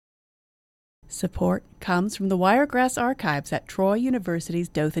Support comes from the Wiregrass Archives at Troy University's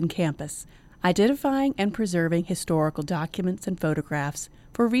Dothan campus, identifying and preserving historical documents and photographs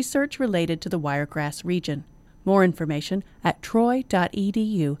for research related to the Wiregrass region. More information at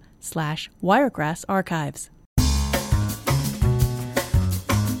troy.edu/wiregrassarchives.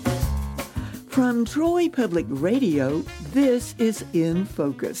 From Troy Public Radio, this is In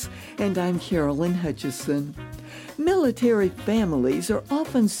Focus, and I'm Carolyn Hutchison. Military families are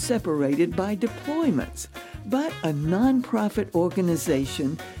often separated by deployments, but a nonprofit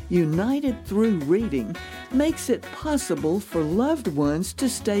organization, United Through Reading, makes it possible for loved ones to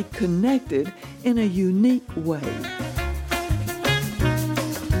stay connected in a unique way.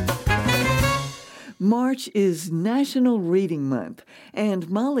 March is National Reading Month, and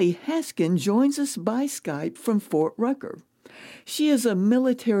Molly Haskin joins us by Skype from Fort Rucker. She is a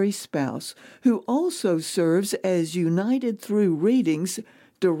military spouse who also serves as United Through Reading's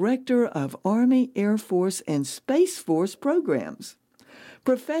Director of Army, Air Force, and Space Force programs.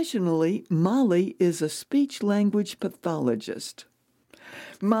 Professionally, Molly is a speech-language pathologist.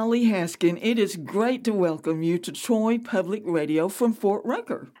 Molly Haskin, it is great to welcome you to Troy Public Radio from Fort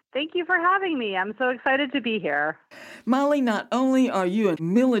Rucker. Thank you for having me. I'm so excited to be here. Molly, not only are you a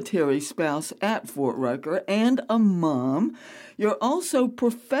military spouse at Fort Rucker and a mom, you're also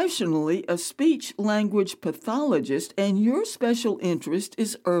professionally a speech-language pathologist, and your special interest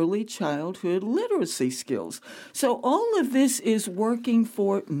is early childhood literacy skills. So all of this is working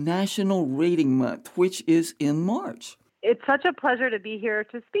for National Reading Month, which is in March. It's such a pleasure to be here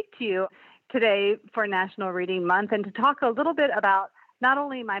to speak to you today for National Reading Month and to talk a little bit about not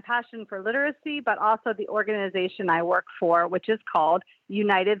only my passion for literacy, but also the organization I work for, which is called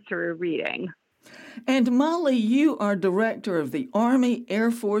United Through Reading. And Molly, you are director of the Army,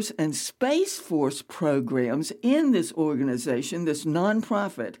 Air Force, and Space Force programs in this organization, this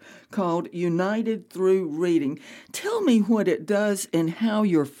nonprofit called United Through Reading. Tell me what it does and how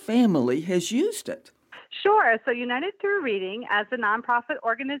your family has used it. Sure. So United Through Reading, as a nonprofit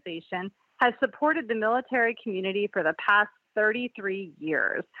organization, has supported the military community for the past 33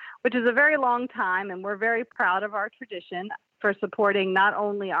 years, which is a very long time, and we're very proud of our tradition for supporting not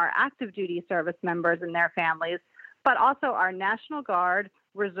only our active duty service members and their families, but also our National Guard,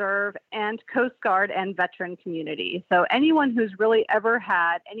 Reserve, and Coast Guard and veteran community. So anyone who's really ever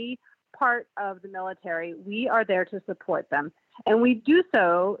had any part of the military, we are there to support them. And we do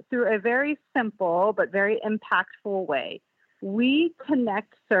so through a very simple but very impactful way. We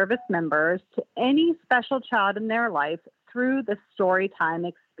connect service members to any special child in their life through the Storytime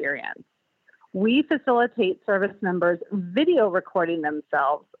experience. We facilitate service members video recording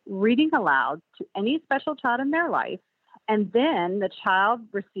themselves, reading aloud to any special child in their life, and then the child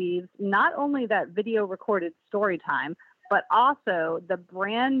receives not only that video recorded story time, but also the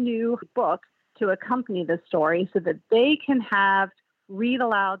brand new book to accompany the story so that they can have read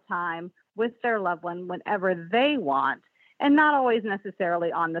aloud time with their loved one whenever they want, and not always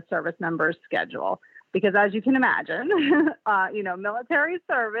necessarily on the service member's schedule. Because as you can imagine, military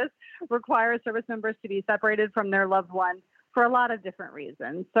service requires service members to be separated from their loved ones for a lot of different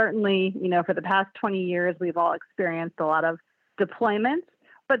reasons. Certainly, for the past 20 years, we've all experienced a lot of deployments,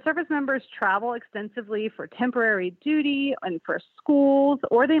 but service members travel extensively for temporary duty and for schools,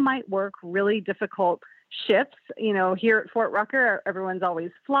 or they might work really difficult shifts. Here at Fort Rucker, everyone's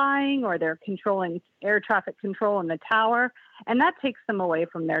always flying, or they're controlling air traffic control in the tower, and that takes them away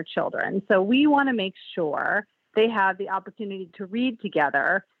from their children. So we want to make sure they have the opportunity to read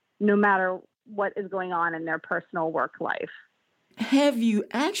together, no matter what is going on in their personal work life. Have you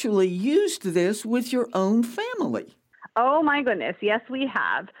actually used this with your own family? Oh, my goodness. Yes, we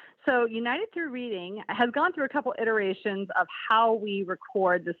have. So United Through Reading has gone through a couple iterations of how we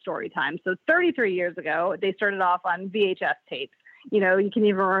record the story time. So 33 years ago, they started off on VHS tapes. You can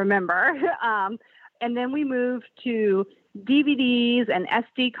even remember. And then we moved to DVDs and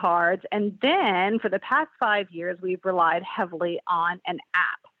SD cards. And then for the past 5 years, we've relied heavily on an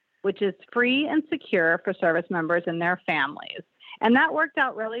app, which is free and secure for service members and their families. And that worked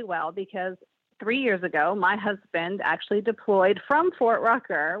out really well because 3 years ago, my husband actually deployed from Fort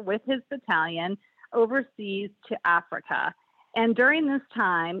Rucker with his battalion overseas to Africa. And during this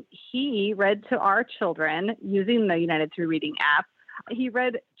time, he read to our children using the United Through Reading app. He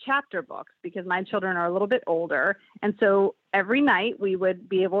read chapter books because my children are a little bit older. And so every night we would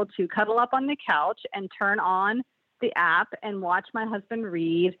be able to cuddle up on the couch and turn on the app and watch my husband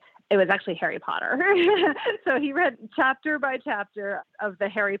read. It was actually Harry Potter. So he read chapter by chapter of the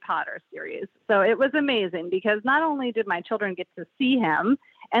Harry Potter series. So it was amazing because not only did my children get to see him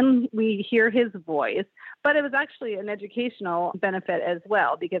and we hear his voice. But it was actually an educational benefit as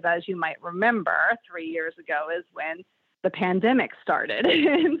well, because as you might remember, 3 years ago is when the pandemic started.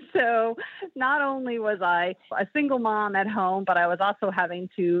 And so not only was I a single mom at home, but I was also having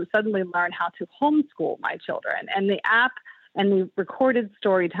to suddenly learn how to homeschool my children. And the app and the recorded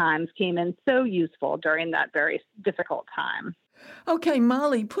story times came in so useful during that very difficult time. Okay,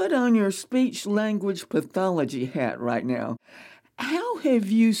 Molly, put on your speech language pathology hat right now. How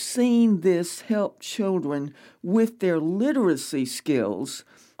have you seen this help children with their literacy skills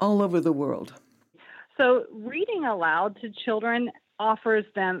all over the world? So reading aloud to children offers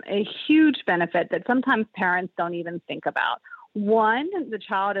them a huge benefit that sometimes parents don't even think about. One, the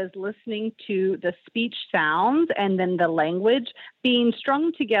child is listening to the speech sounds and then the language being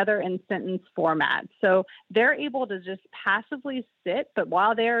strung together in sentence format. So they're able to just passively sit, but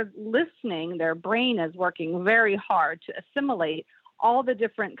while they're listening, their brain is working very hard to assimilate all the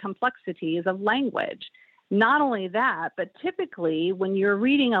different complexities of language. Not only that, but typically when you're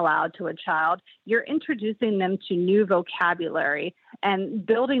reading aloud to a child, you're introducing them to new vocabulary and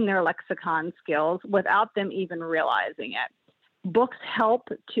building their lexicon skills without them even realizing it. Books help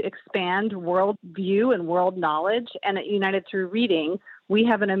to expand world view and world knowledge. And at United Through Reading, we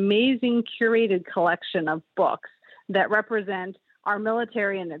have an amazing curated collection of books that represent our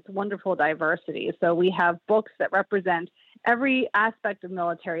military and its wonderful diversity. So we have books that represent every aspect of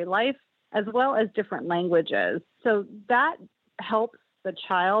military life, as well as different languages. So that helps the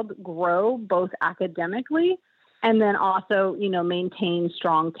child grow both academically and then also, maintain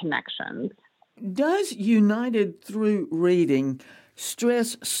strong connections. Does United Through Reading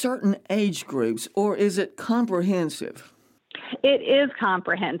stress certain age groups, or is it comprehensive? It is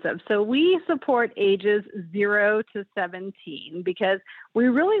comprehensive. So we support ages 0 to 17 because we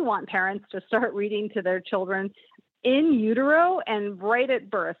really want parents to start reading to their children in utero and right at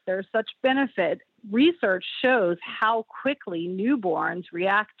birth. There's such benefit. Research shows how quickly newborns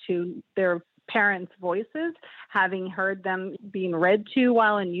react to their parents' voices, having heard them being read to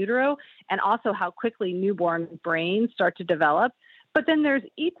while in utero, and also how quickly newborn brains start to develop. But then there's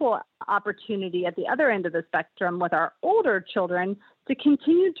equal opportunity at the other end of the spectrum with our older children to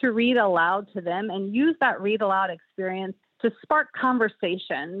continue to read aloud to them and use that read aloud experience to spark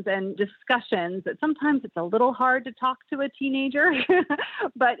conversations and discussions that sometimes it's a little hard to talk to a teenager.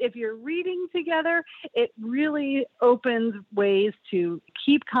 But if you're reading together, it really opens ways to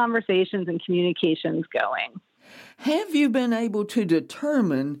keep conversations and communications going. Have you been able to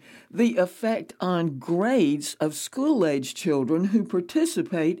determine the effect on grades of school-age children who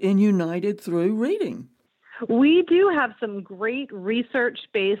participate in United Through Reading? We do have some great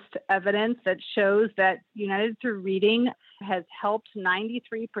research-based evidence that shows that United Through Reading has helped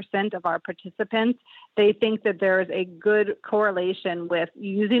 93% of our participants. They think that there is a good correlation with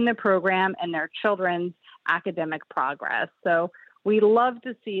using the program and their children's academic progress. So we love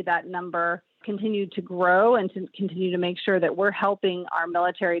to see that number continue to grow and to continue to make sure that we're helping our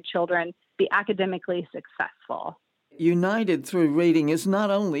military children be academically successful. United Through Reading is not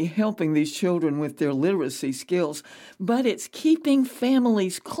only helping these children with their literacy skills, but it's keeping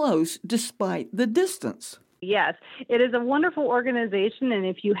families close despite the distance. Yes, it is a wonderful organization, and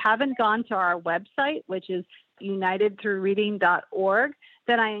if you haven't gone to our website, which is unitedthroughreading.org,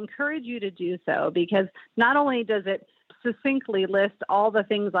 then I encourage you to do so, because not only does it succinctly list all the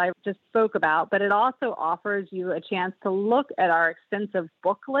things I just spoke about, but it also offers you a chance to look at our extensive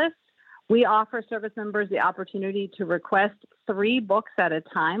book list. We offer service members the opportunity to request 3 books at a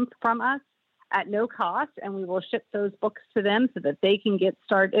time from us at no cost, and we will ship those books to them so that they can get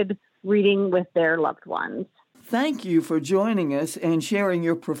started reading with their loved ones. Thank you for joining us and sharing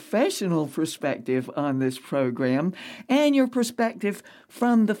your professional perspective on this program and your perspective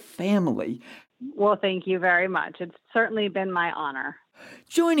from the family. Well, thank you very much. It's certainly been my honor.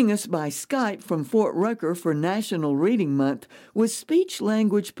 Joining us by Skype from Fort Rucker for National Reading Month was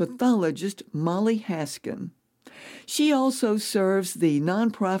speech-language pathologist Molly Haskin. She also serves the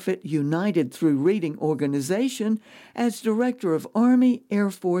nonprofit United Through Reading organization as Director of Army, Air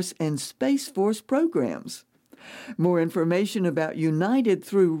Force, and Space Force programs. More information about United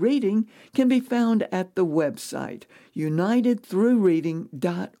Through Reading can be found at the website,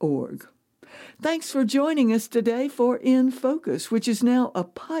 unitedthroughreading.org. Thanks for joining us today for In Focus, which is now a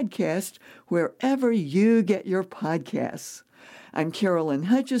podcast wherever you get your podcasts. I'm Carolyn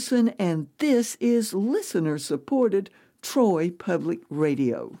Hutchison, and this is listener-supported Troy Public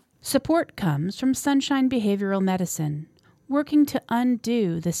Radio. Support comes from Sunshine Behavioral Medicine, working to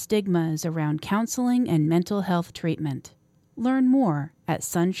undo the stigmas around counseling and mental health treatment. Learn more at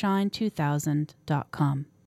sunshine2000.com.